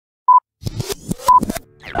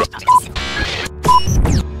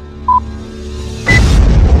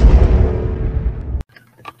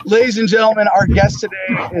Ladies and gentlemen, our guest today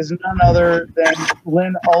is none other than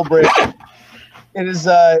Lynn Ulbricht. It is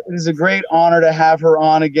a great honor to have her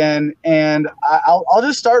on again, and I'll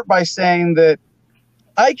just start by saying that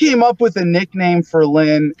I came up with a nickname for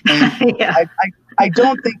Lynn, and Yeah. I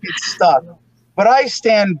don't think it stuck, but I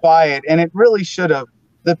stand by it, and it really should have.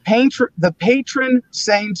 The patron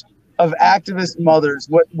saint of activist mothers.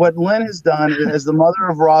 What Lynn has done as the mother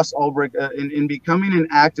of Ross Ulbricht in becoming an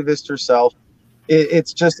activist herself, for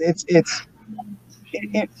those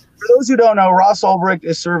who don't know, Ross Ulbricht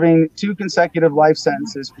is serving 2 consecutive life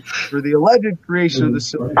sentences for the alleged creation of the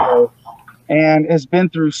Silk Road, and has been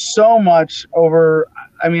through so much over,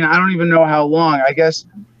 I mean, I don't even know how long. I guess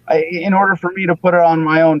in order for me to put it on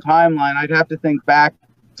my own timeline, I'd have to think back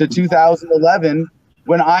to 2011,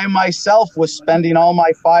 when I myself was spending all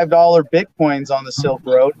my $5 Bitcoins on the Silk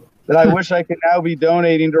Road that I wish I could now be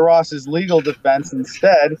donating to Ross's legal defense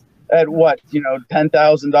instead at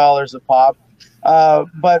 $10,000 a pop.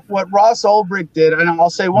 But what Ross Ulbricht did, and I'll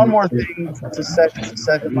say one more thing to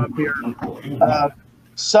set him up here.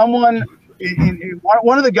 Someone,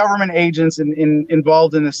 one of the government agents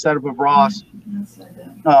involved in the setup of Ross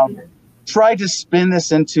tried to spin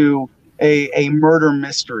this into a murder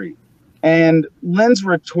mystery. And Lynn's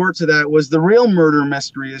retort to that was the real murder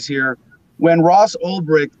mystery is here when Ross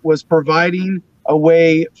Ulbricht was providing a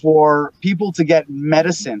way for people to get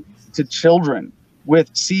medicine to children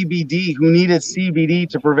with CBD who needed CBD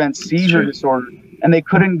to prevent seizure disorder, and they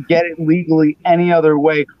couldn't get it legally any other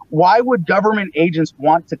way. Why would government agents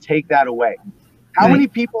want to take that away? How many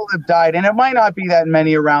people have died? And it might not be that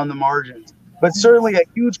many around the margins, but certainly a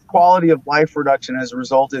huge quality of life reduction has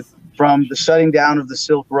resulted from the shutting down of the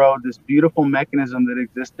Silk Road, this beautiful mechanism that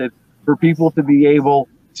existed for people to be able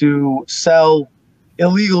to sell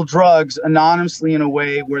illegal drugs anonymously in a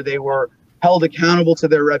way where they were held accountable to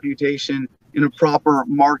their reputation in a proper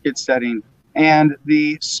market setting. And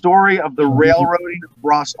the story of the railroading of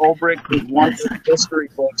Ross Ulbricht is one of the history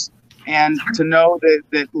books. And to know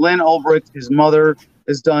that Lynn Ulbricht, his mother,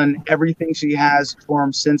 has done everything she has for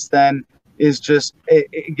him since then is just,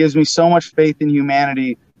 it gives me so much faith in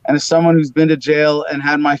humanity. And as someone who's been to jail and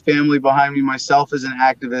had my family behind me, myself as an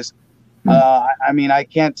activist, I mean, I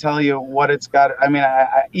can't tell you what it's got. I mean,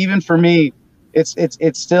 even for me, it's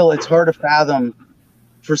hard to fathom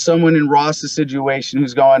for someone in Ross's situation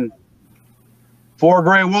who's going, 4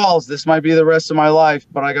 gray walls, this might be the rest of my life,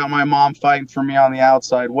 but I got my mom fighting for me on the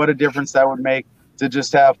outside. What a difference that would make to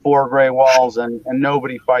just have 4 gray walls and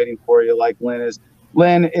nobody fighting for you like Lynn is.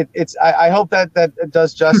 Lynn, I hope that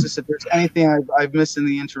does justice. If there's anything I've missed in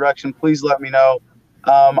the introduction, please let me know.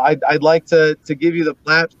 I'd like to give you the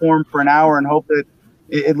platform for an hour and hope that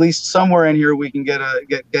at least somewhere in here we can get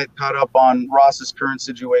caught up on Ross's current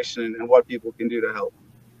situation and what people can do to help.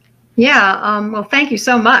 Yeah. Well, thank you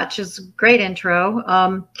so much. It's a great intro.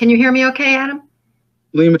 Can you hear me okay, Adam?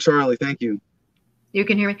 Lima Charlie, thank you. You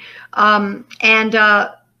can hear me. And I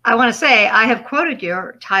want to say I have quoted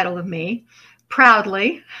your title of me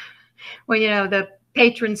proudly. Well, the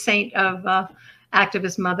patron saint of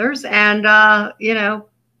activist mothers, and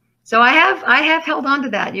so I have held on to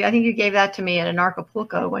that. I think you gave that to me at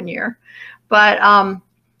Anarcho-Capitalism one year, but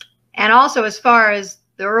and also as far as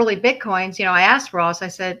the early Bitcoins, I asked Ross. I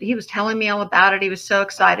said, he was telling me all about it. He was so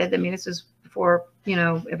excited. I mean, this is before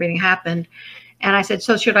everything happened, and I said,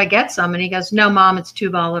 so should I get some? And he goes, no, Mom, it's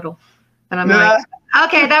too volatile. And I'm like,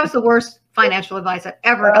 okay, that was the worst financial advice I've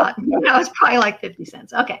ever gotten. It's probably like 50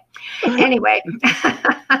 cents. Okay. Anyway,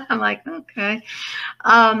 I'm like, okay.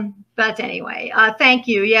 But anyway, thank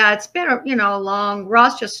you. Yeah, it's been a long,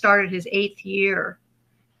 Ross just started his 8th year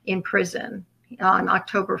in prison on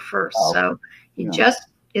October 1st. Oh, so he just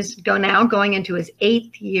is now going into his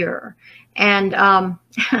 8th year. And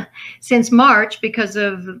since March, because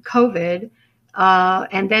of COVID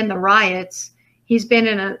and then the riots, he's been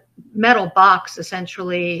in a metal box,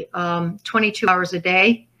 essentially 22 hours a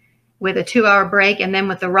day with a 2-hour break. And then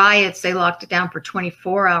with the riots, they locked it down for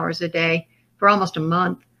 24 hours a day for almost a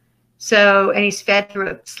month. So, and he's fed through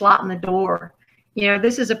a slot in the door.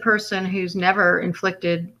 This is a person who's never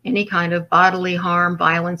inflicted any kind of bodily harm,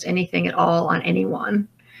 violence, anything at all on anyone.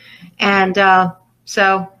 And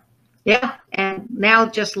so, yeah. And now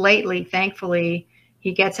just lately, thankfully,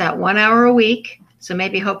 he gets out 1 hour a week. So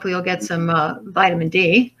maybe hopefully he'll get some vitamin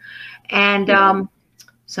D and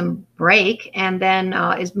some break, and then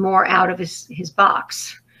is more out of his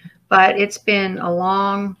box. But it's been a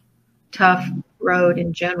long, tough road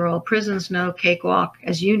in general. Prison's no cakewalk,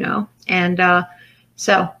 as you know. And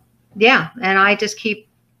so, yeah, and I just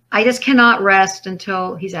cannot rest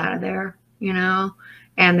until he's out of there,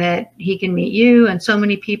 and that he can meet you and so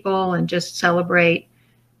many people and just celebrate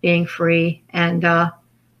being free, and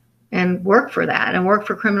work for that, and work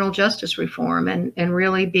for criminal justice reform, and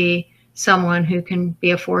really be someone who can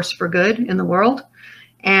be a force for good in the world.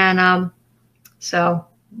 And so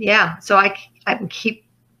yeah, so I keep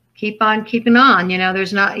on keeping on. You know,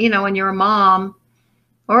 there's not, you know, when you're a mom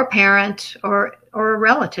or a parent or a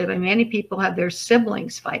relative, I mean, many people have their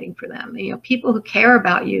siblings fighting for them. You know, people who care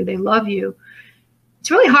about you, they love you.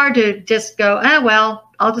 It's really hard to just go,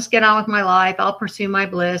 well, I'll just get on with my life. I'll pursue my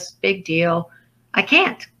bliss. Big deal. I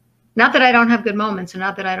can't. Not that I don't have good moments, and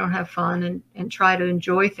not that I don't have fun and try to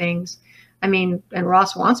enjoy things. I mean, and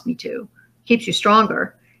Ross wants me to. Keeps you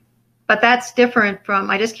stronger. But that's different from,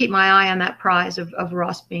 I just keep my eye on that prize of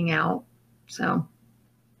Ross being out. So,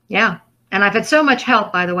 yeah. And I've had so much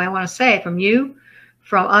help, by the way, I want to say, from you,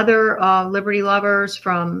 from other liberty lovers,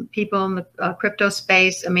 from people in the crypto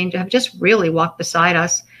space. I mean, to have just really walked beside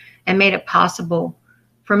us and made it possible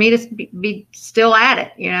for me to be still at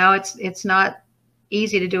it. You know, it's not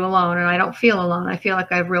easy to do alone, and I don't feel alone. I feel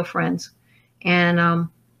like I have real friends, and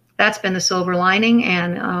that's been the silver lining,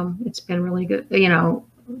 and it's been really good, you know,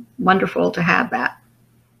 wonderful to have that.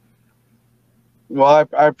 Well,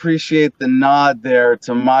 I appreciate the nod there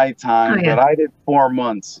to my time, Oh, yeah. but I did 4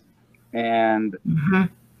 months, and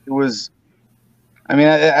it was, I mean,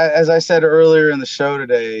 as I said earlier in the show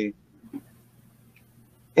today,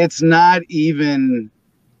 it's not even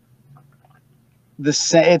the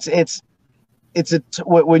same.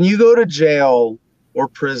 When you go to jail or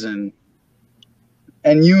prison,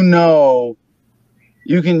 and you know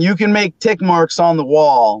you can make tick marks on the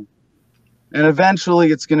wall, and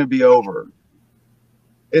eventually it's going to be over.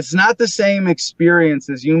 It's not the same experience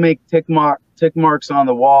as you make tick marks on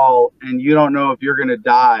the wall and you don't know if you're going to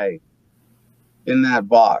die in that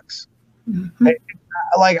box.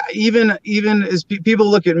 Like even as people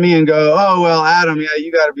look at me and go, oh, well, Adam, yeah, you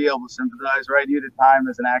got to be able to sympathize, right? You did time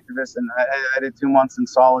as an activist, and I did 2 months in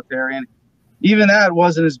solitary. And even that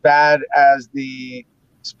wasn't as bad as the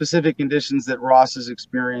specific conditions that Ross is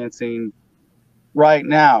experiencing right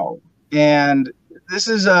now. And this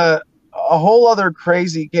is a whole other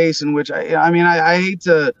crazy case in which I hate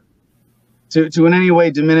to in any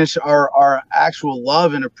way diminish our actual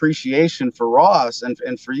love and appreciation for Ross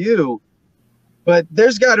and for you, but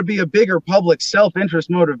there's got to be a bigger public self-interest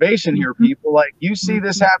motivation here, people. Like, you see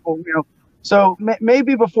this happen, you know. So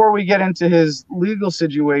maybe before we get into his legal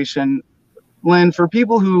situation, Lynn, for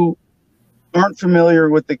people who aren't familiar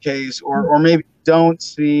with the case, or maybe don't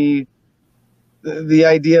see the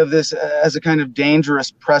idea of this as a kind of dangerous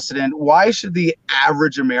precedent, why should the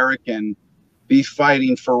average American be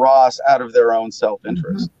fighting for Ross out of their own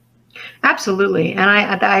self-interest? Absolutely. And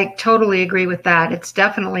I totally agree with that. It's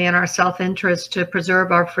definitely in our self-interest to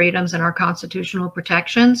preserve our freedoms and our constitutional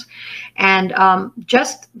protections. And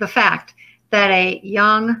just the fact that a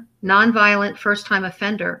young, nonviolent first-time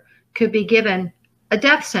offender could be given a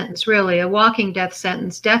death sentence, really, a walking death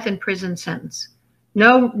sentence, death in prison sentence,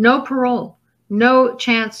 no parole, no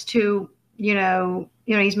chance to, you know,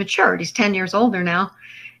 he's matured. He's 10 years older now.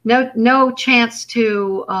 No chance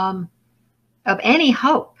to, of any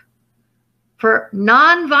hope for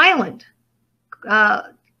nonviolent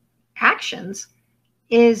actions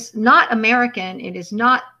is not American. It is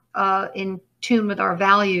not in tune with our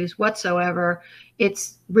values whatsoever.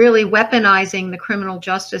 It's really weaponizing the criminal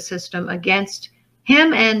justice system against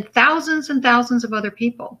him and thousands of other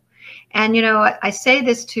people. And, you know, I say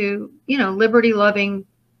this to, you know, liberty loving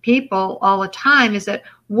people all the time, is that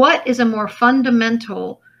what is a more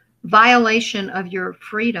fundamental violation of your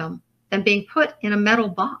freedom than being put in a metal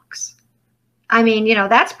box? I mean, you know,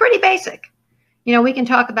 that's pretty basic. You know, we can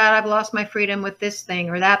talk about, I've lost my freedom with this thing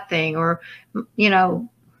or that thing, or, you know,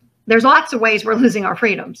 there's lots of ways we're losing our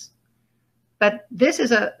freedoms. But this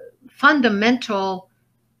is a fundamental,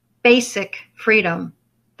 basic freedom,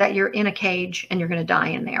 that you're in a cage and you're going to die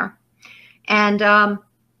in there. And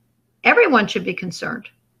everyone should be concerned.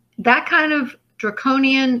 That kind of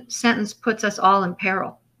draconian sentence puts us all in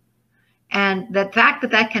peril. And the fact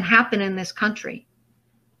that that can happen in this country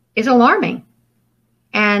is alarming.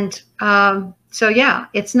 And so, yeah,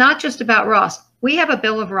 it's not just about Ross. We have a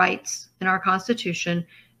Bill of Rights in our Constitution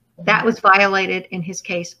that was violated in his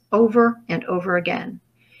case over and over again.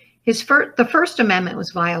 The First Amendment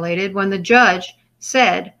was violated when the judge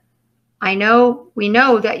said, we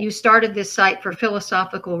know that you started this site for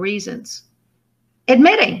philosophical reasons,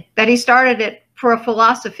 admitting that he started it for a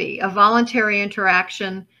philosophy of voluntary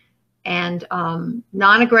interaction and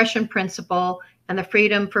non-aggression principle and the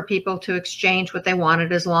freedom for people to exchange what they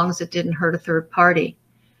wanted as long as it didn't hurt a third party.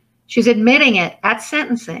 She's admitting it at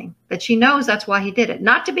sentencing, that she knows that's why he did it.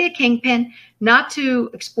 Not to be a kingpin, not to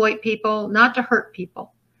exploit people, not to hurt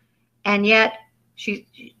people, And yet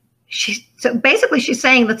so basically she's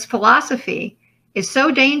saying that philosophy is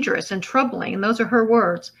so dangerous and troubling, and those are her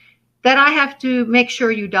words, that I have to make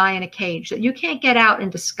sure you die in a cage, that you can't get out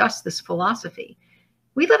and discuss this philosophy.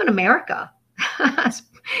 We live in America.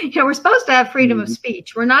 We're supposed to have freedom of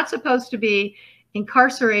speech. We're not supposed to be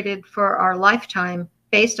incarcerated for our lifetime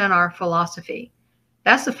based on our philosophy.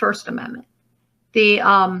 That's the First Amendment.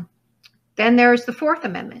 Then there's the Fourth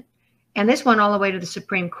Amendment. And this went all the way to the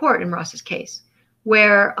Supreme Court in Ross's case,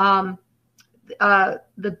 where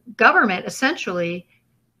the government essentially,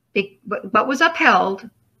 what was upheld,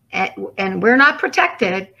 and we're not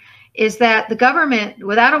protected, is that the government,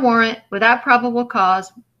 without a warrant, without probable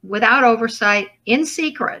cause, without oversight, in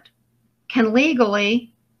secret, can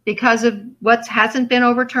legally, because of what hasn't been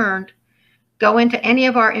overturned, go into any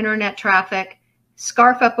of our internet traffic,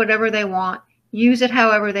 scarf up whatever they want, use it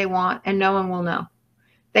however they want, and no one will know.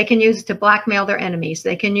 They can use it to blackmail their enemies.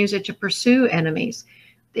 They can use it to pursue enemies.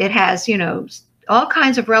 It has, all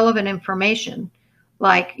kinds of relevant information,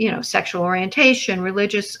 like, sexual orientation,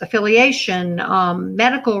 religious affiliation,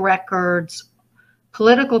 medical records,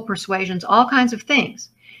 political persuasions, all kinds of things.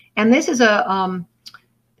 And this is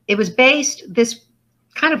this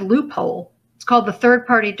kind of loophole, it's called the third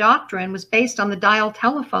party doctrine, was based on the dial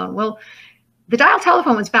telephone. Well, the dial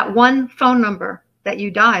telephone was about one phone number that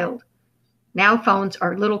you dialed. Now phones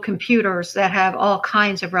are little computers that have all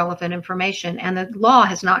kinds of relevant information, and the law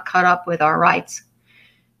has not caught up with our rights.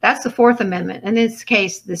 That's the Fourth Amendment. In this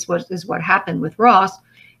case, this is what happened with Ross.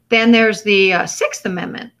 Then there's the Sixth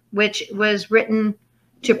Amendment, which was written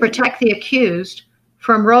to protect the accused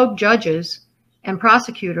from rogue judges and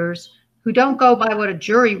prosecutors who don't go by what a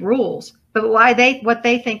jury rules, but what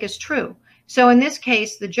they think is true. So in this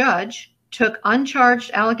case, the judge took uncharged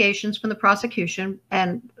allegations from the prosecution,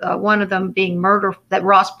 and one of them being murder, that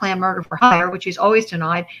Ross planned murder for hire, which he's always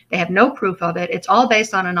denied. They have no proof of it. It's all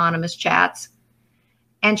based on anonymous chats.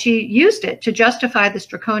 And she used it to justify this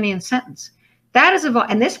draconian sentence. That is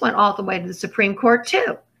and this went all the way to the Supreme Court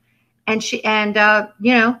too. And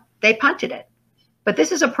they punted it. But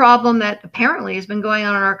this is a problem that apparently has been going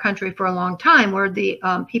on in our country for a long time, where the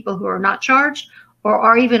people who are not charged or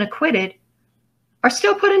are even acquitted are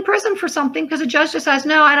still put in prison for something because a judge decides,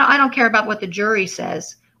 no, I don't care about what the jury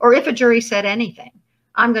says, or if a jury said anything,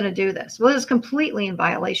 I'm going to do this. Well, this is completely in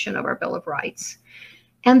violation of our Bill of Rights.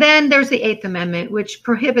 And then there's the Eighth Amendment, which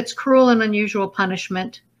prohibits cruel and unusual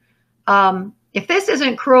punishment. If this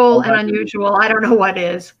isn't cruel and unusual, I don't know what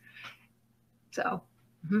is. So.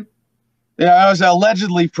 Yeah, it was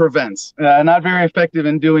allegedly prevents, not very effective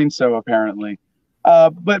in doing so, apparently.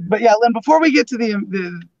 But yeah, Lynn, before we get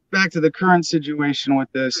to back to the current situation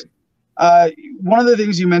with this, one of the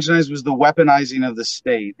things you mentioned was the weaponizing of the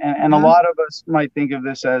state. And a lot of us might think of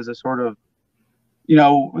this as a sort of,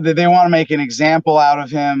 that they want to make an example out of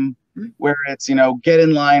him, where it's, get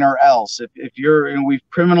in line or else. If you're, we've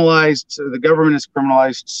criminalized, the government has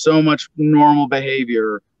criminalized so much normal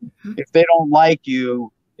behavior. If they don't like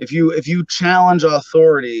you, if you challenge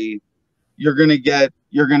authority, you're gonna get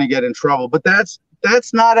in trouble. But that's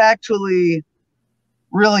not actually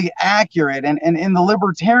really accurate. And in the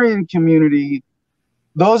libertarian community,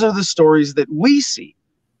 those are the stories that we see.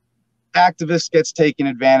 Activist gets taken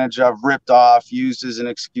advantage of, ripped off, used as an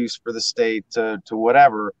excuse for the state to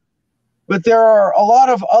whatever. But there are a lot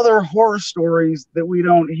of other horror stories that we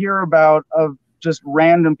don't hear about, of just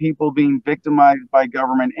random people being victimized by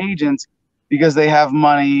government agents because they have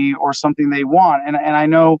money or something they want. And I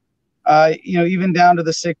know, even down to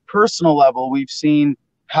the sick personal level, we've seen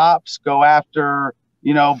cops go after,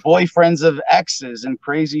 boyfriends of exes and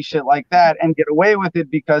crazy shit like that and get away with it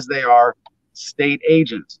because they are state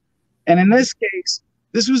agents. And in this case,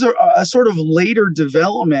 this was a sort of later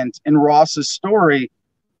development in Ross's story.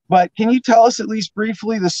 But can you tell us at least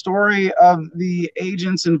briefly the story of the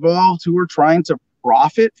agents involved who were trying to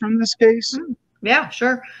profit from this case? Yeah,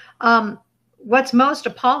 sure. What's most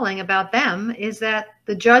appalling about them is that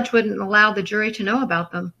the judge wouldn't allow the jury to know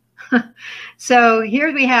about them. So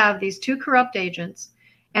here we have these two corrupt agents,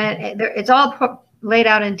 and it's all laid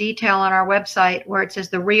out in detail on our website, where it says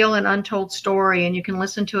the real and untold story, and you can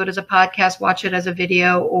listen to it as a podcast, watch it as a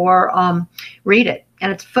video, or read it.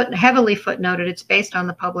 And it's heavily footnoted. It's based on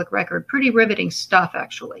the public record. Pretty riveting stuff,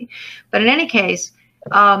 actually. But in any case,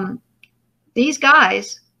 these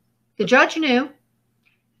guys, the judge knew,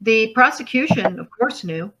 the prosecution, of course,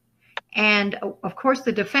 knew, and of course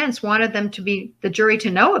the defense wanted the jury to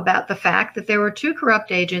know about the fact that there were two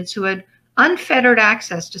corrupt agents who had unfettered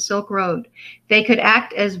access to Silk Road. They could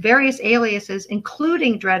act as various aliases,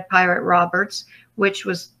 including Dread Pirate Roberts, which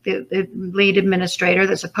was the lead administrator,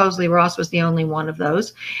 that supposedly Ross was the only one of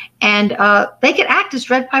those. And they could act as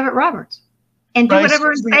Dread Pirate Roberts and do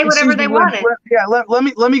whatever and say whatever they wanted.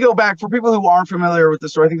 Let me go back. For people who aren't familiar with the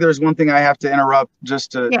story, I think there's one thing I have to interrupt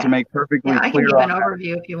just to make perfectly clear. I can give an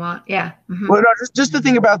overview if you want. Yeah. Mm-hmm. Well, no, just the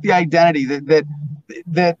thing about the identity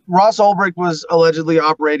that Ross Ulbricht was allegedly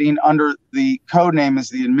operating under the code name as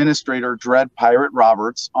the administrator Dread Pirate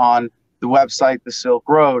Roberts on the website The Silk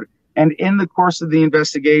Road. And in the course of the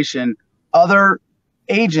investigation, other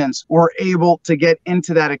agents were able to get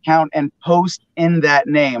into that account and post in that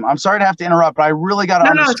name. I'm sorry to have to interrupt, but I really got to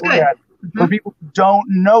underscore that. For people who don't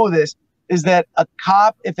know this, is that a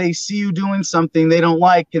cop, if they see you doing something they don't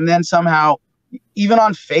like, can then somehow, even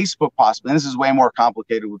on Facebook possibly, and this is way more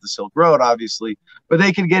complicated with the Silk Road, obviously, but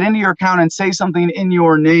they can get into your account and say something in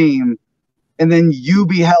your name, and then you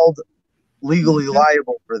be held legally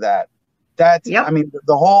liable for that. That's, I mean,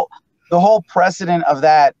 the whole precedent of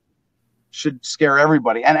that should scare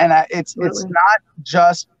everybody. And it's not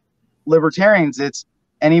just libertarians. It's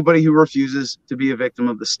anybody who refuses to be a victim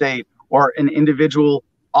of the state, or an individual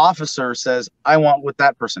officer says, I want what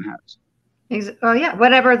that person has. Oh yeah,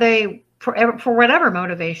 whatever they, for whatever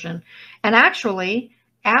motivation. And actually,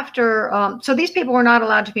 after, so these people were not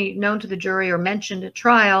allowed to be known to the jury or mentioned at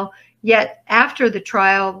trial, yet after the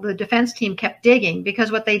trial, the defense team kept digging,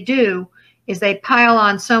 because what they do is they pile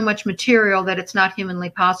on so much material that it's not humanly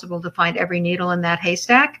possible to find every needle in that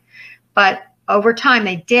haystack. But over time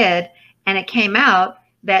they did, and it came out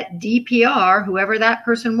that DPR, whoever that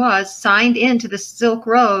person was, signed into the Silk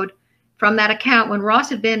Road from that account when Ross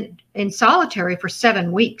had been in solitary for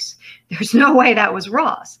 7 weeks. There's no way that was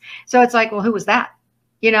Ross. So it's like, well, who was that?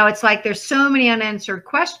 You know, it's like there's so many unanswered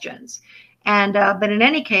questions. And but in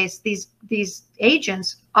any case, these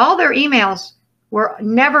agents, all their emails were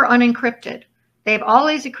never unencrypted. They have all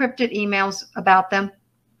these encrypted emails about them,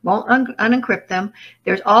 won't unencrypt them.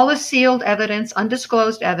 There's all the sealed evidence,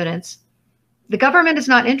 undisclosed evidence. The government is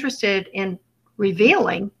not interested in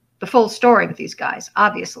revealing the full story with these guys,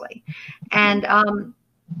 obviously. And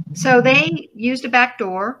so they used a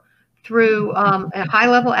backdoor through a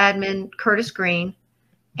high-level admin, Curtis Green,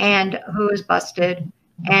 and who was busted,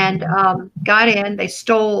 and got in. They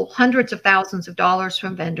stole hundreds of thousands of dollars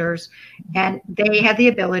from vendors, and they had the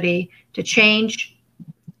ability to change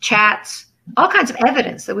chats, all kinds of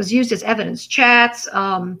evidence that was used as evidence, chats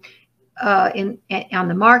on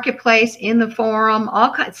the marketplace, in the forum,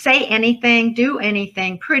 all kinds, say anything, do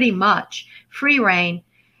anything, pretty much free reign.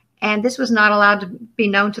 And this was not allowed to be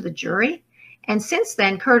known to the jury. And since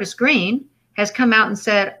then, Curtis Green has come out and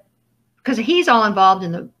said, because he's all involved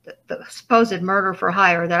in the supposed murder for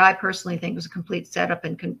hire that I personally think was a complete setup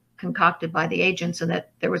and concocted by the agents, and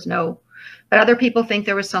that there was no, but other people think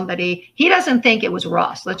there was somebody. He doesn't think it was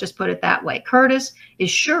Ross. Let's just put it that way. Curtis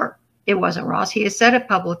is sure it wasn't Ross. He has said it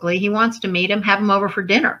publicly. He wants to meet him, have him over for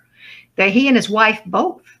dinner. That he and his wife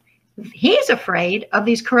both. He's afraid of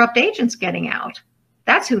these corrupt agents getting out.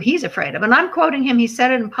 That's who he's afraid of. And I'm quoting him. He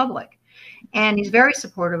said it in public. And he's very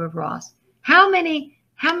supportive of Ross. How many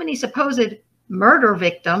supposed murder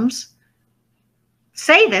victims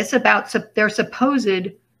say this about their supposed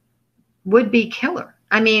would-be killer?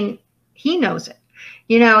 I mean, he knows it.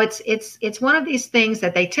 You know, it's one of these things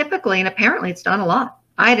that they typically, and apparently it's done a lot.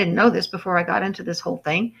 I didn't know this before I got into this whole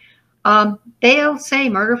thing. They'll say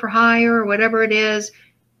murder for hire or whatever it is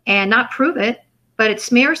and not prove it, but it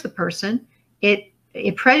smears the person. It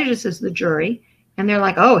prejudices the jury, and they're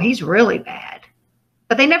like, oh, he's really bad.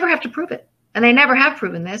 But they never have to prove it. And they never have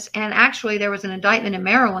proven this. And actually, there was an indictment in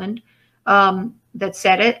Maryland that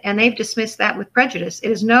said it, and they've dismissed that with prejudice.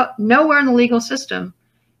 It is nowhere in the legal system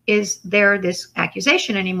is there this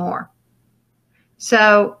accusation anymore.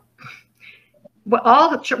 So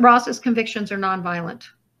all Ross's convictions are nonviolent.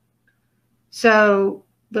 So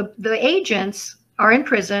the agents are in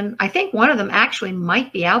prison. I think one of them actually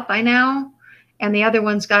might be out by now, and the other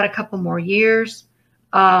one's got a couple more years.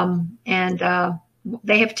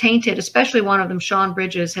 They have tainted, especially one of them, Sean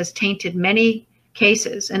Bridges, has tainted many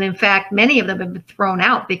cases. And in fact, many of them have been thrown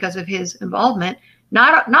out because of his involvement,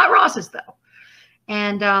 not Ross's though.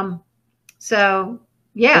 And so,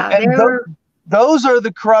 yeah. Those are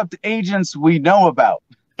the corrupt agents we know about.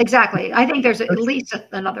 Exactly. I think there's at least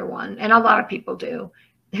another one, and a lot of people do,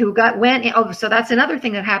 who went. Oh, so that's another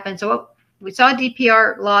thing that happened. So we saw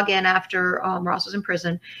DPR log in after Ross was in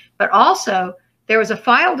prison, but also there was a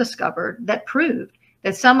file discovered that proved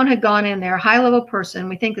that someone had gone in there, a high-level person,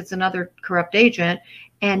 we think it's another corrupt agent,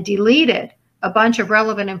 and deleted a bunch of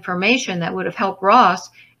relevant information that would have helped Ross.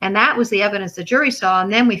 And that was the evidence the jury saw.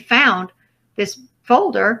 And then we found this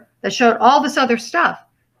folder that showed all this other stuff,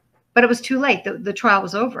 but it was too late. The trial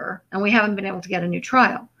was over, and we haven't been able to get a new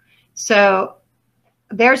trial. So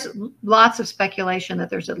there's lots of speculation that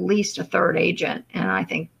there's at least a third agent. And I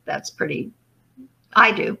think that's pretty,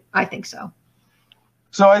 I think so.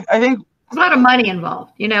 So I think there's a lot of money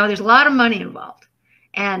involved, there's a lot of money involved.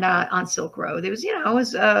 And on Silk Road, there was, it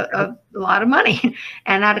was a lot of money,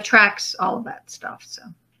 and that attracts all of that stuff. So,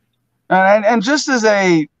 and just as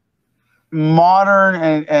a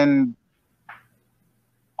modern and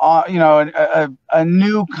a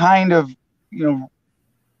new kind of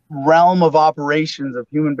realm of operations of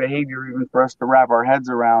human behavior, even for us to wrap our heads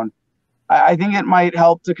around, I think it might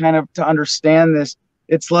help to kind of to understand this.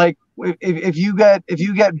 It's like if you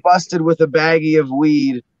get busted with a baggie of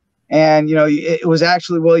weed, and it was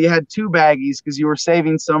actually, well, you had two baggies because you were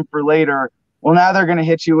saving some for later. Well, now they're going to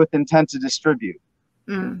hit you with intent to distribute.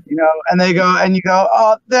 And they go, and you go,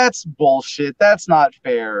 oh, that's bullshit. That's not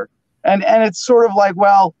fair. And it's sort of like,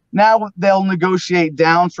 well, now they'll negotiate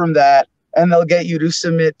down from that, and they'll get you to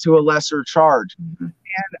submit to a lesser charge. And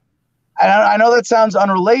I know that sounds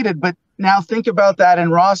unrelated, but now think about that in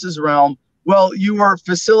Ross's realm. Well, you were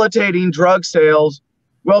facilitating drug sales.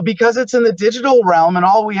 Well, because it's in the digital realm, and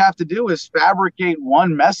all we have to do is fabricate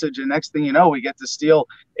one message, and next thing you know, we get to steal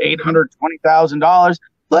 $820,000.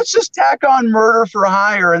 Let's just tack on murder for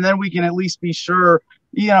hire, and then we can at least be sure,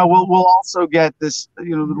 we'll also get this,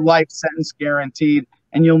 life sentence guaranteed,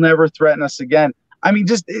 and you'll never threaten us again. I mean,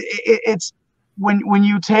 just it's when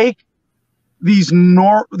you take these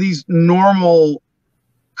normal,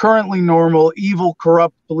 currently normal, evil,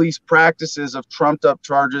 corrupt police practices of trumped up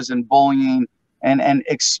charges and bullying and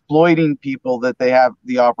exploiting people that they have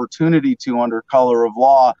the opportunity to under color of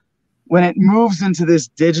law, when it moves into this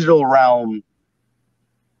digital realm,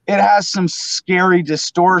 it has some scary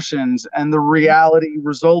distortions, and the reality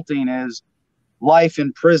resulting is life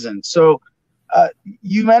in prison. So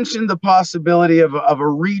you mentioned the possibility of a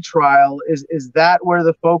retrial. Is that where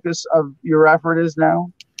the focus of your effort is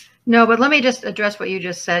now? No, but let me just address what you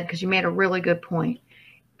just said, because you made a really good point.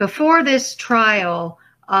 Before this trial,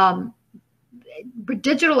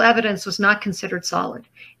 digital evidence was not considered solid.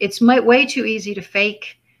 It's way too easy to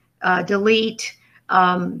fake, delete,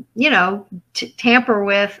 tamper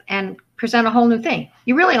with, and present a whole new thing.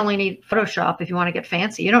 You really only need Photoshop if you want to get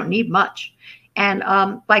fancy. You don't need much. And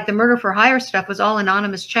like the murder for hire stuff was all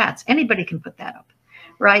anonymous chats. Anybody can put that up,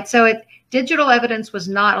 right? So digital evidence was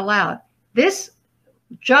not allowed. This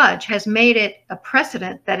judge has made it a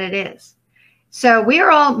precedent that it is. So we are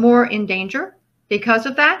all more in danger because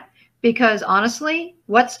of that. Because honestly,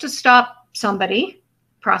 what's to stop somebody,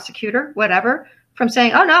 prosecutor, whatever, from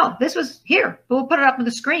saying, oh no, this was here, but we'll put it up on the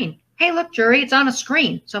screen. Hey, look, jury, it's on a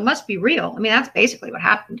screen, so it must be real. I mean, that's basically what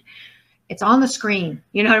happened. It's on the screen.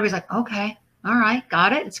 Everybody's like, okay, all right,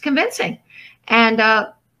 got it. It's convincing. And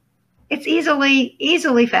it's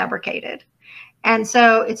easily fabricated. And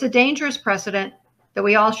so it's a dangerous precedent that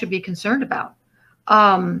we all should be concerned about.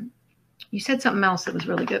 You said something else that was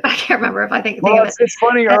really good. I can't remember if I think. Well, it's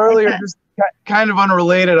funny. Earlier, just kind of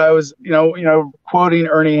unrelated. I was, quoting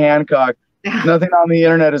Ernie Hancock. Nothing on the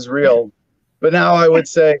internet is real. But now I would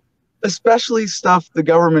say, especially stuff the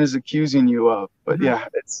government is accusing you of. But yeah,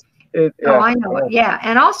 yeah. Oh, I know it. Yeah,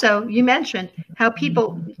 and also you mentioned how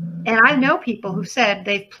people, and I know people who said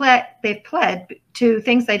they've pled to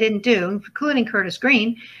things they didn't do, including Curtis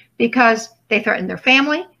Green, because they threatened their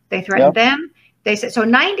family, they threatened them. They said, so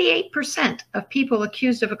 98% of people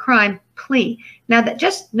accused of a crime plea. Now, that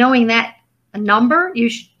just knowing that a number,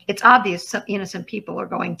 it's obvious some innocent people are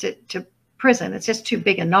going to prison. It's just too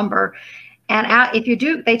big a number. And if you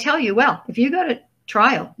do, they tell you, well, if you go to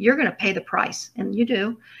trial, you're going to pay the price, and you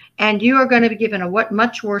do. And you are going to be given a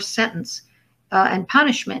much worse sentence and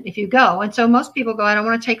punishment if you go. And so most people go, I don't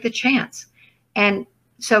want to take the chance. And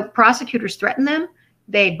so prosecutors threaten them,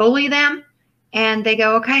 they bully them, and they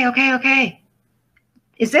go, okay.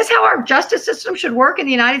 Is this how our justice system should work in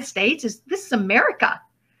the United States? This is America?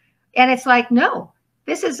 And it's like, no,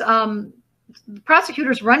 this is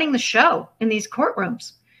prosecutors running the show in these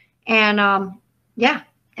courtrooms. And yeah,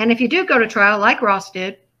 and if you do go to trial like Ross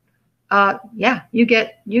did, yeah, you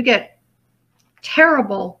get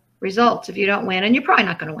terrible results if you don't win, and you're probably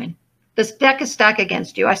not going to win. This deck is stacked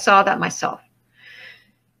against you. I saw that myself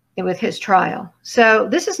with his trial. So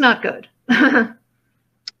this is not good.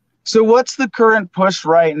 So what's the current push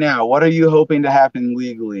right now? What are you hoping to happen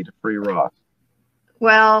legally to free Ross?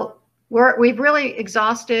 Well, we've really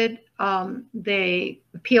exhausted the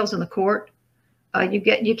appeals in the court.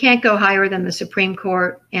 You can't go higher than the Supreme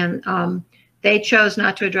Court, and they chose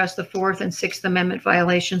not to address the Fourth and Sixth Amendment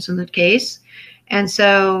violations in the case. And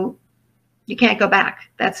so you can't go back.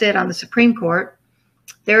 That's it on the Supreme Court.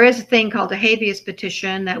 There is a thing called a habeas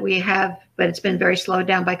petition that we have, but it's been very slowed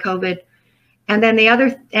down by COVID. And then the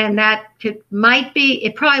other, and that might be,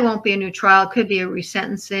 it probably won't be a new trial. It could be a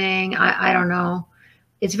resentencing. I don't know.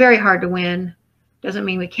 It's very hard to win. Doesn't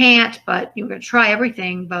mean we can't, but you're going to try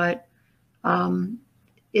everything. But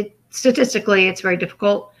statistically, it's very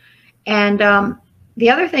difficult. And the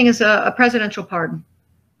other thing is a presidential pardon.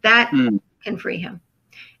 That can free him.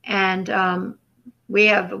 And we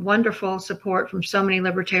have wonderful support from so many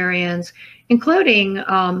libertarians, including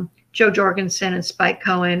Joe Jorgensen and Spike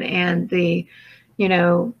Cohen and the,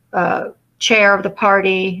 chair of the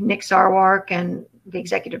party, Nick Sarwark, and the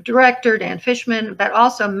executive director, Dan Fishman, but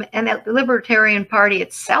also, and the Libertarian Party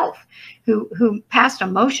itself, who passed a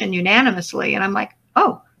motion unanimously. And I'm like,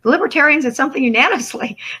 oh, the Libertarians did something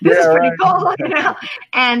unanimously. This is pretty cool,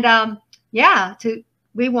 And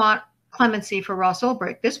we want clemency for Ross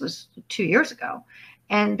Ulbricht. This was 2 years ago,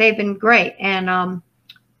 and they've been great. And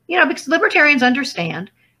because libertarians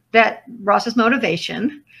understand that Ross's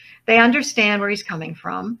motivation, they understand where he's coming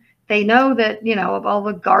from. They know that of all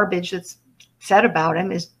the garbage that's said about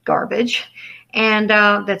him is garbage, and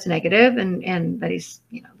that's negative, and that he's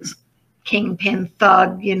this kingpin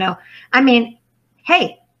thug. I mean,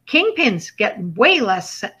 hey, kingpins get way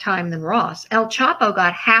less time than Ross. El Chapo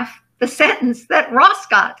got half the sentence that Ross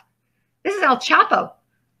got. This is El Chapo,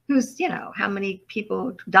 who's, how many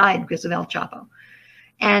people died because of El Chapo.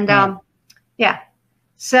 And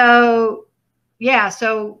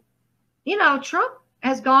Trump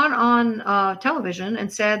has gone on television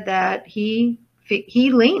and said that he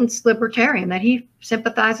leans libertarian, that he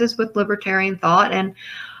sympathizes with libertarian thought. And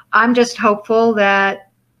I'm just hopeful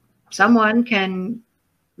that someone can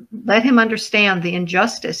let him understand the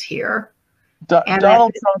injustice here. Donald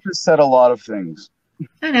Trump has said a lot of things.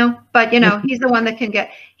 I know, but he's the one that can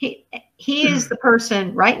get. He is the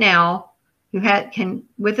person right now who can,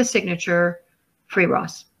 with a signature, free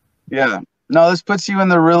Ross. Yeah. No, this puts you in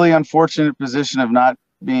the really unfortunate position of not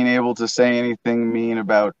being able to say anything mean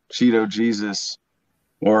about Cheeto Jesus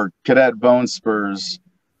or Cadet Bone Spurs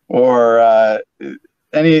or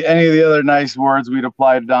any of the other nice words we'd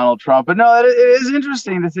apply to Donald Trump. But no, it is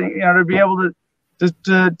interesting to think, to be able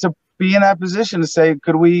to be in that position to say,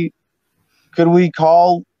 could we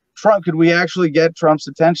call Trump? Could we actually get Trump's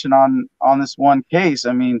attention on this one case?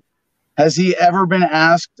 I mean, has he ever been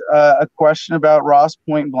asked a question about Ross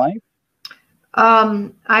point blank?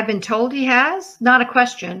 I've been told he has. Not a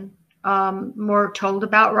question, more told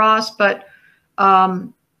about Ross, but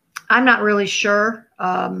I'm not really sure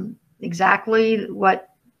exactly what,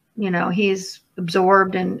 he's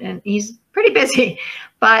absorbed and he's pretty busy.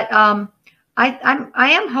 But I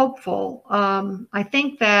am hopeful. I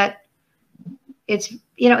think that it's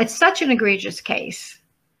such an egregious case,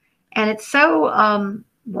 and it's so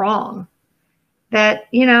wrong that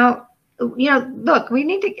look, we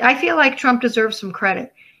need to. I feel like Trump deserves some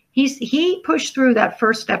credit. He pushed through that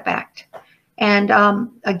First Step Act, and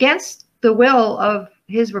against the will of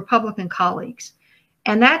his Republican colleagues,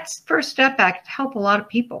 and that First Step Act helped a lot of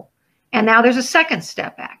people. And now there's a Second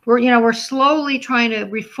Step Act. We're slowly trying to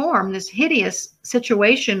reform this hideous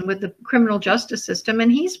situation with the criminal justice system,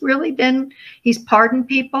 and he's pardoned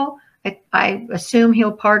people. I assume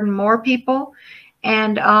he'll pardon more people,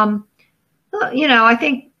 and I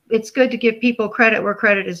think it's good to give people credit where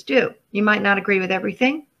credit is due. You might not agree with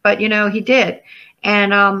everything, but he did.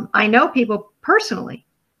 And I know people personally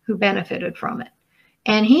who benefited from it.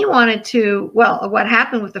 And he wanted to, what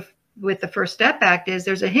happened with the First Step Act is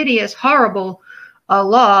there's a hideous, horrible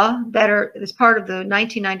law that is part of the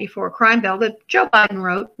 1994 crime bill that Joe Biden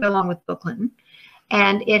wrote along with Bill Clinton.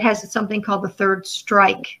 And it has something called the Third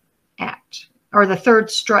Strike Act, or the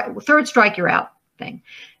third strike you're out thing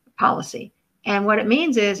policy. And what it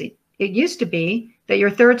means is it used to be that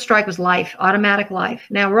your third strike was life, automatic life.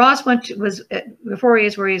 Now, Ross before he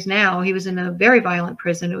is where he is now, he was in a very violent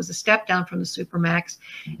prison. It was a step down from the Supermax.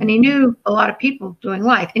 And he knew a lot of people doing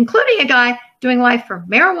life, including a guy doing life for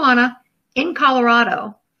marijuana in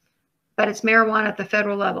Colorado. But it's marijuana at the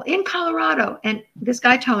federal level in Colorado. And this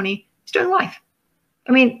guy, Tony, is doing life.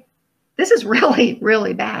 I mean, this is really,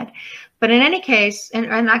 really bad. But in any case, and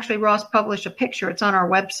actually Ross published a picture, it's on our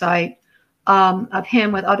website, of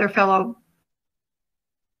him with other fellow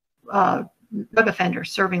drug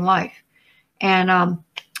offenders serving life. And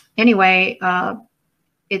anyway,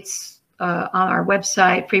 it's on our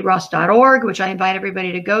website, freeross.org, which I invite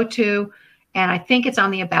everybody to go to. And I think it's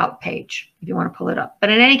on the About page if you want to pull it up. But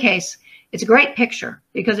in any case, it's a great picture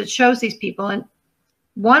because it shows these people. And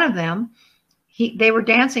one of them they were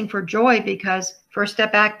dancing for joy because First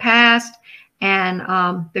Step Act passed, and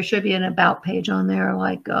there should be an about page on there,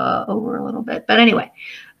 like over a little bit. But anyway,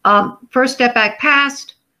 First Step Act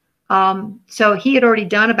passed. So he had already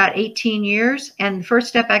done about 18 years, and the First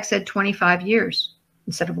Step Act said 25 years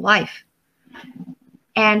instead of life.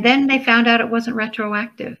 And then they found out it wasn't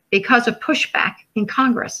retroactive because of pushback in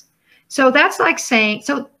Congress. So that's like saying,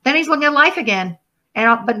 so then he's looking at life again.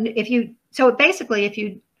 And but so basically, if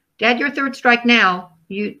you had your third strike now,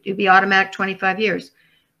 you'd be automatic 25 years.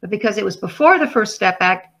 But because it was before the First Step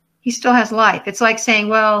Act, he still has life. It's like saying,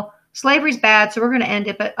 well, slavery's bad, so we're going to end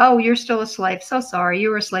it. But, oh, you're still a slave. So sorry. You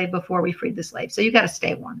were a slave before we freed the slave. So you got to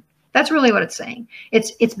stay one. That's really what it's saying.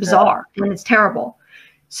 It's bizarre and it's terrible.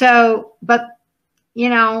 So, but, you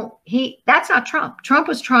know, that's not Trump. Trump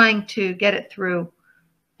was trying to get it through,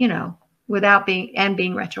 you know, without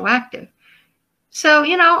being retroactive. So,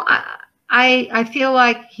 you know, I feel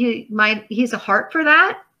like he's a heart for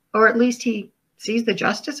that, or at least he sees the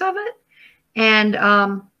justice of it.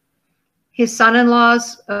 And his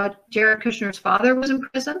son-in-law's, Jared Kushner's father, was in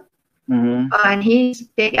prison. Mm-hmm. And he's a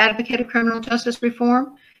big advocate of criminal justice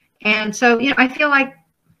reform. And so, you know, I feel like,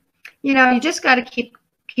 you know, you just got to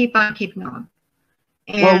keep on keeping on.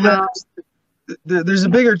 And, well, there's a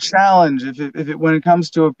bigger challenge when it comes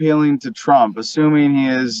to appealing to Trump, assuming he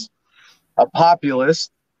is a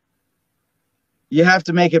populist. You have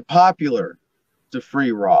to make it popular to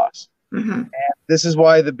free Ross. Mm-hmm. And this is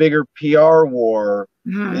why the bigger PR war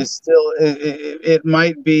is still, it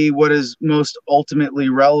might be what is most ultimately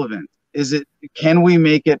relevant. Can we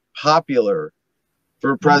make it popular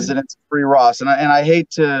for President to free Ross? And I hate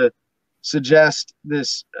to suggest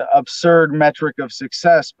this absurd metric of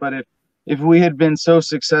success, but if we had been so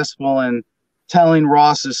successful in telling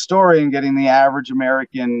Ross's story and getting the average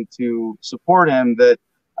American to support him, that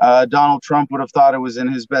Donald Trump would have thought it was in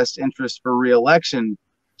his best interest for re-election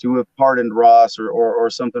to have pardoned Ross or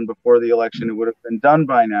something before the election, it would have been done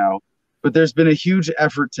by now. But there's been a huge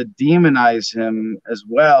effort to demonize him as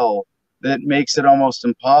well that makes it almost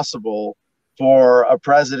impossible for a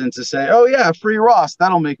president to say, oh yeah, free Ross,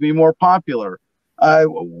 that'll make me more popular. I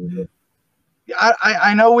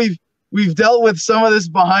know we've dealt with some of this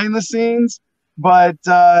behind the scenes, but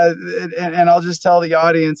and I'll just tell the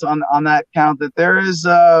audience on that count that there is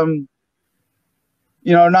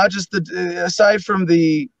you know, not just aside from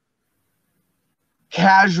the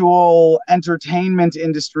casual entertainment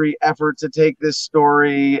industry effort to take this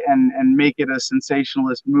story and make it a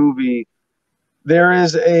sensationalist movie, there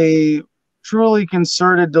is a truly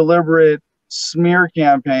concerted, deliberate smear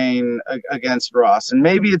campaign against Ross. And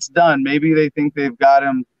maybe it's done. Maybe they think they've got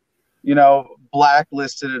him, you know,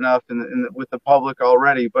 blacklisted enough with the public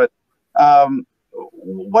already. But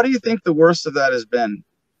what do you think the worst of that has been?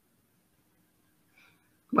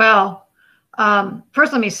 Well,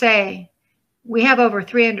 first let me say, we have over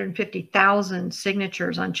 350,000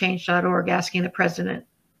 signatures on change.org asking the president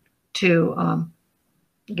to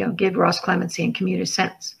you know, give Ross clemency and commute his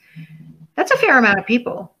sentence. That's a fair amount of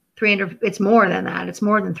people. 300, it's more than that. It's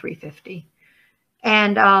more than 350.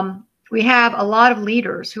 And we have a lot of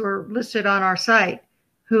leaders who are listed on our site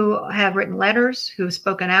who have written letters, who have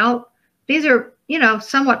spoken out. These are, you know,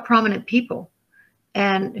 somewhat prominent people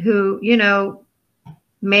and who, you know,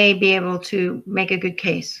 may be able to make a good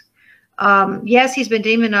case. Yes, he's been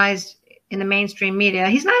demonized in the mainstream media.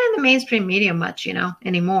 He's not in the mainstream media much, you know,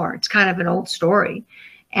 anymore. It's kind of an old story.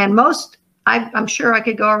 And I'm sure I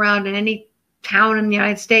could go around in any town in the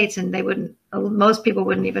United States and most people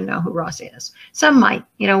wouldn't even know who Ross is. Some might,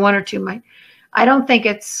 you know, one or two might. I don't think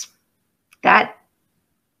it's that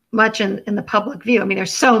much in the public view. I mean,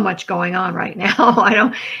 there's so much going on right now.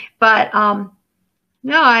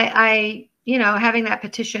 No, I you know, having that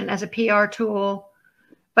petition as a PR tool.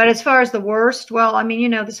 But as far as the worst, well, I mean, you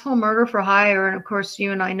know, this whole murder for hire, and of course,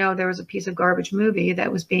 you and I know there was a piece of garbage movie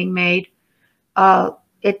that was being made.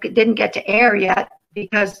 It didn't get to air yet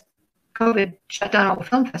because COVID shut down all the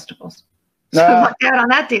film festivals. So I'm like that on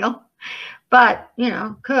that deal. But, you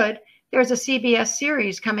know, there's a CBS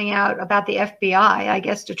series coming out about the FBI, I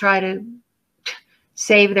guess, to try to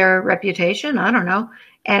save their reputation. I don't know.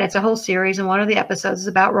 And it's a whole series. And one of the episodes is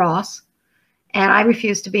about Ross. And I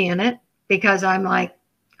refuse to be in it because I'm like,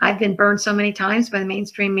 I've been burned so many times by the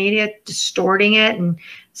mainstream media, distorting it and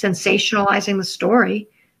sensationalizing the story.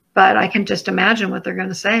 But I can just imagine what they're going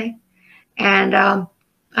to say. And I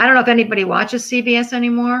don't know if anybody watches CBS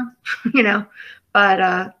anymore, you know,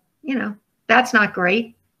 but, you know, that's not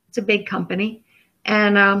great. It's a big company.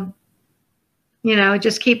 And, you know,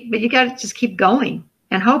 but you got to just keep going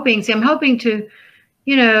and hoping. See, I'm hoping to,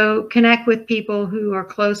 you know, connect with people who are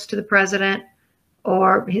close to the president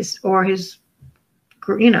or his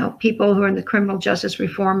people who are in the criminal justice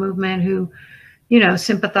reform movement who,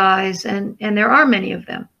 sympathize, and there are many of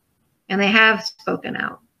them, and they have spoken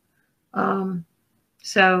out.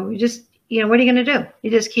 So you just, what are you going to do?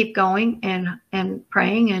 You just keep going and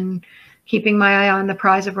praying and keeping my eye on the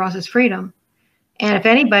prize of Ross's freedom. And if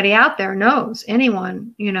anybody out there knows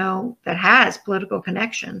anyone, that has political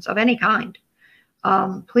connections of any kind,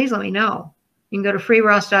 please let me know. You can go to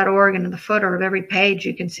freeross.org, and in the footer of every page,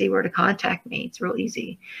 you can see where to contact me. It's real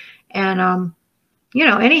easy. And,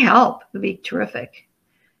 any help would be terrific.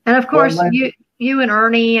 And of course, you and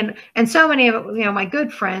Ernie and so many of, my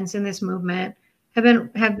good friends in this movement have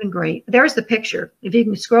been great. There's the picture. If you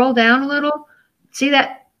can scroll down a little, see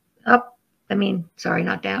that up. I mean, sorry,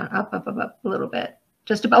 not down, up a little bit.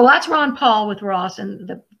 Just about, well, that's Ron Paul with Ross in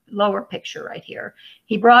the lower picture right here.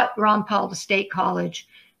 He brought Ron Paul to State College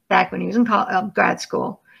back when he was in grad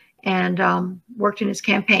school, and worked in his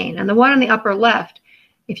campaign. And the one on the upper left,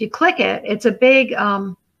 if you click it, it's a big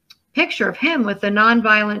picture of him with the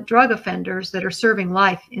nonviolent drug offenders that are serving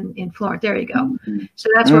life in Florence. There you go. So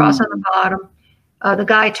that's Ross on the bottom. The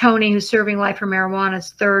guy, Tony, who's serving life for marijuana,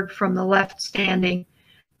 is third from the left standing.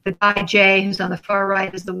 The guy, Jay, who's on the far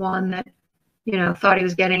right, is the one that, thought he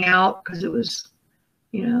was getting out because it was,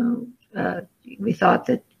 we thought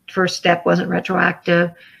that first step wasn't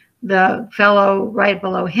retroactive. The fellow right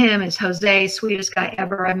below him is Jose, sweetest guy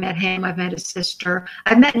ever. I've met him. I've met his sister.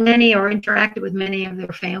 I've met many or interacted with many of their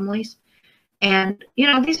families. And,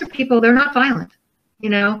 these are people, they're not violent,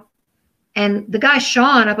 And the guy,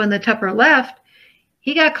 Sean, up on the upper left,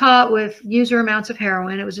 he got caught with user amounts of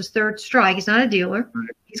heroin. It was his third strike. He's not a dealer.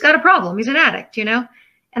 He's got a problem. He's an addict, And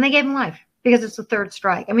they gave him life because it's the third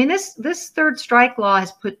strike. I mean, this third strike law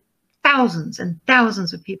has put thousands and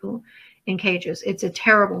thousands of people in cages. It's a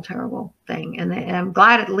terrible, terrible thing. And I'm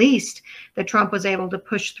glad at least that Trump was able to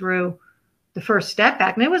push through the First Step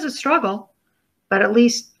Act. And it was a struggle, but at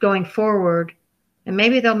least going forward, and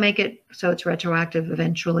maybe they'll make it so it's retroactive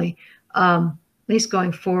eventually. At least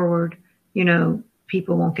going forward,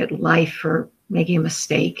 people won't get life for making a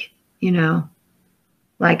mistake,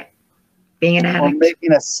 like being an addict. Or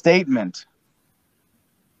making a statement.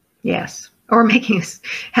 Yes. Or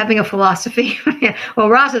having a philosophy. Yeah. Well,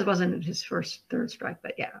 Ross's wasn't his third strike,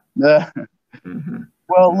 but yeah.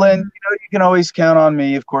 Well, Lynn, you can always count on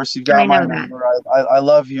me. Of course, you've got my number. I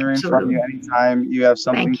love hearing from you anytime you have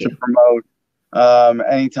something to promote.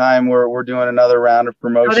 Anytime we're doing another round of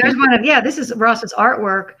promotion. Oh, there's one of, this is Ross's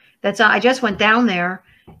artwork. I just went down there.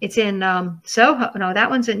 It's in Soho. No, that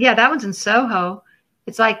one's in Soho.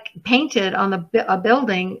 It's like painted on a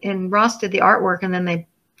building, and Ross did the artwork, and then they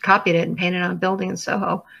copied it and painted on a building in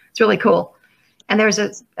Soho. It's really cool. And there's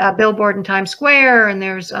a billboard in Times Square, and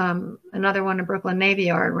there's another one in Brooklyn Navy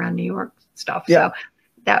Yard around New York stuff. Yeah.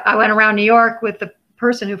 So I went around New York with the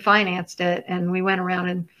person who financed it, and we went around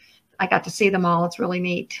and I got to see them all. It's really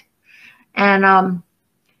neat. And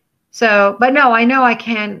but no, I know I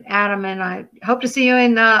can, Adam, and I hope to see you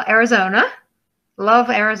in Arizona. Love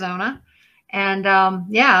Arizona. And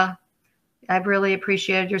I've really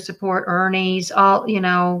appreciated your support, Ernie's, all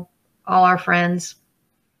our friends.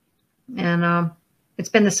 And it's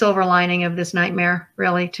been the silver lining of this nightmare,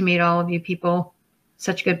 really, to meet all of you people,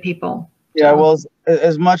 such good people. Yeah, well,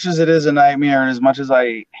 as much as it is a nightmare, and as much as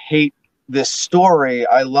I hate this story,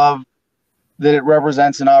 I love that it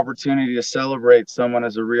represents an opportunity to celebrate someone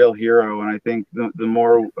as a real hero. And I think the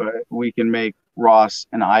more we can make Ross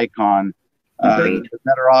an icon, the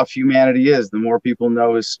better off humanity is. The more people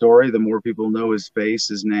know his story, the more people know his face,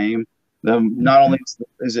 his name. Not only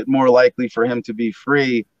is it more likely for him to be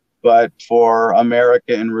free, but for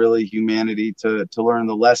America and really humanity to learn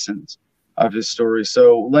the lessons of his story.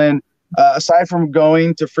 So, Lynn, aside from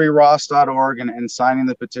going to freeross.org and signing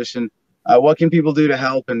the petition, what can people do to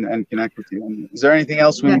help and connect with you? And is there anything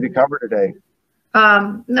else we need to cover today?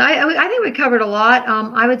 No, I think we covered a lot.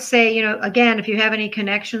 I would say, again, if you have any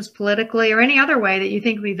connections politically or any other way that you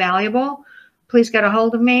think would be valuable, please get a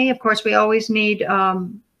hold of me. Of course, we always need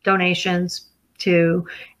donations too,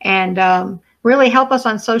 and really help us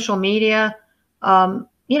on social media.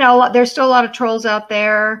 There's still a lot of trolls out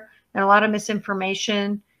there and a lot of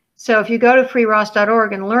misinformation. So if you go to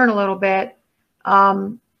freeross.org and learn a little bit,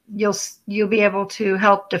 you'll be able to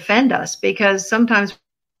help defend us, because sometimes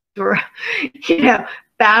we're,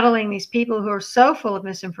 battling these people who are so full of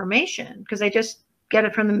misinformation because they just get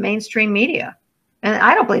it from the mainstream media. And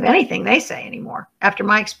I don't believe anything they say anymore after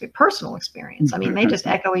my personal experience. I mean, they just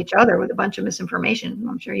echo each other with a bunch of misinformation.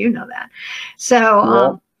 I'm sure you know that.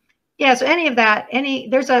 So, so any of that,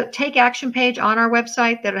 there's a take action page on our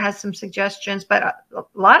website that has some suggestions, but a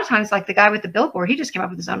lot of times, like the guy with the billboard, he just came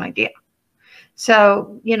up with his own idea.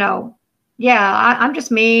 So, yeah, I'm just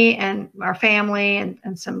me and our family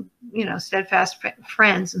and some, steadfast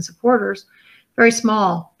friends and supporters. Very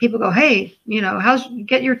small. People go, hey,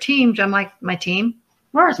 get your team? I'm like, my team?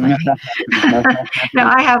 Where's my team? No,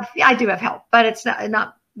 I do have help, but it's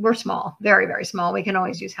not, we're small, very, very small. We can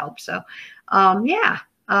always use help. So, yeah,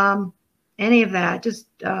 any of that, just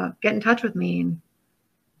get in touch with me. And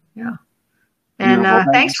yeah. And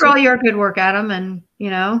thanks for all your good work, Adam. And,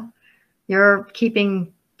 you're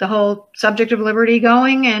keeping the whole subject of liberty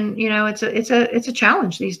going. And, it's a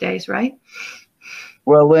challenge these days, right?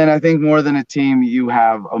 Well, Lynn, I think more than a team, you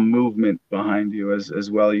have a movement behind you as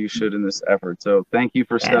well. You should in this effort. So thank you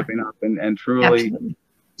for stepping up and truly Absolutely.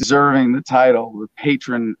 deserving the title, the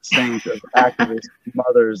patron saint of activist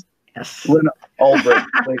mothers. Yes. Lynn Ulbricht,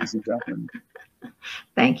 ladies and gentlemen.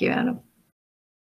 Thank you, Adam.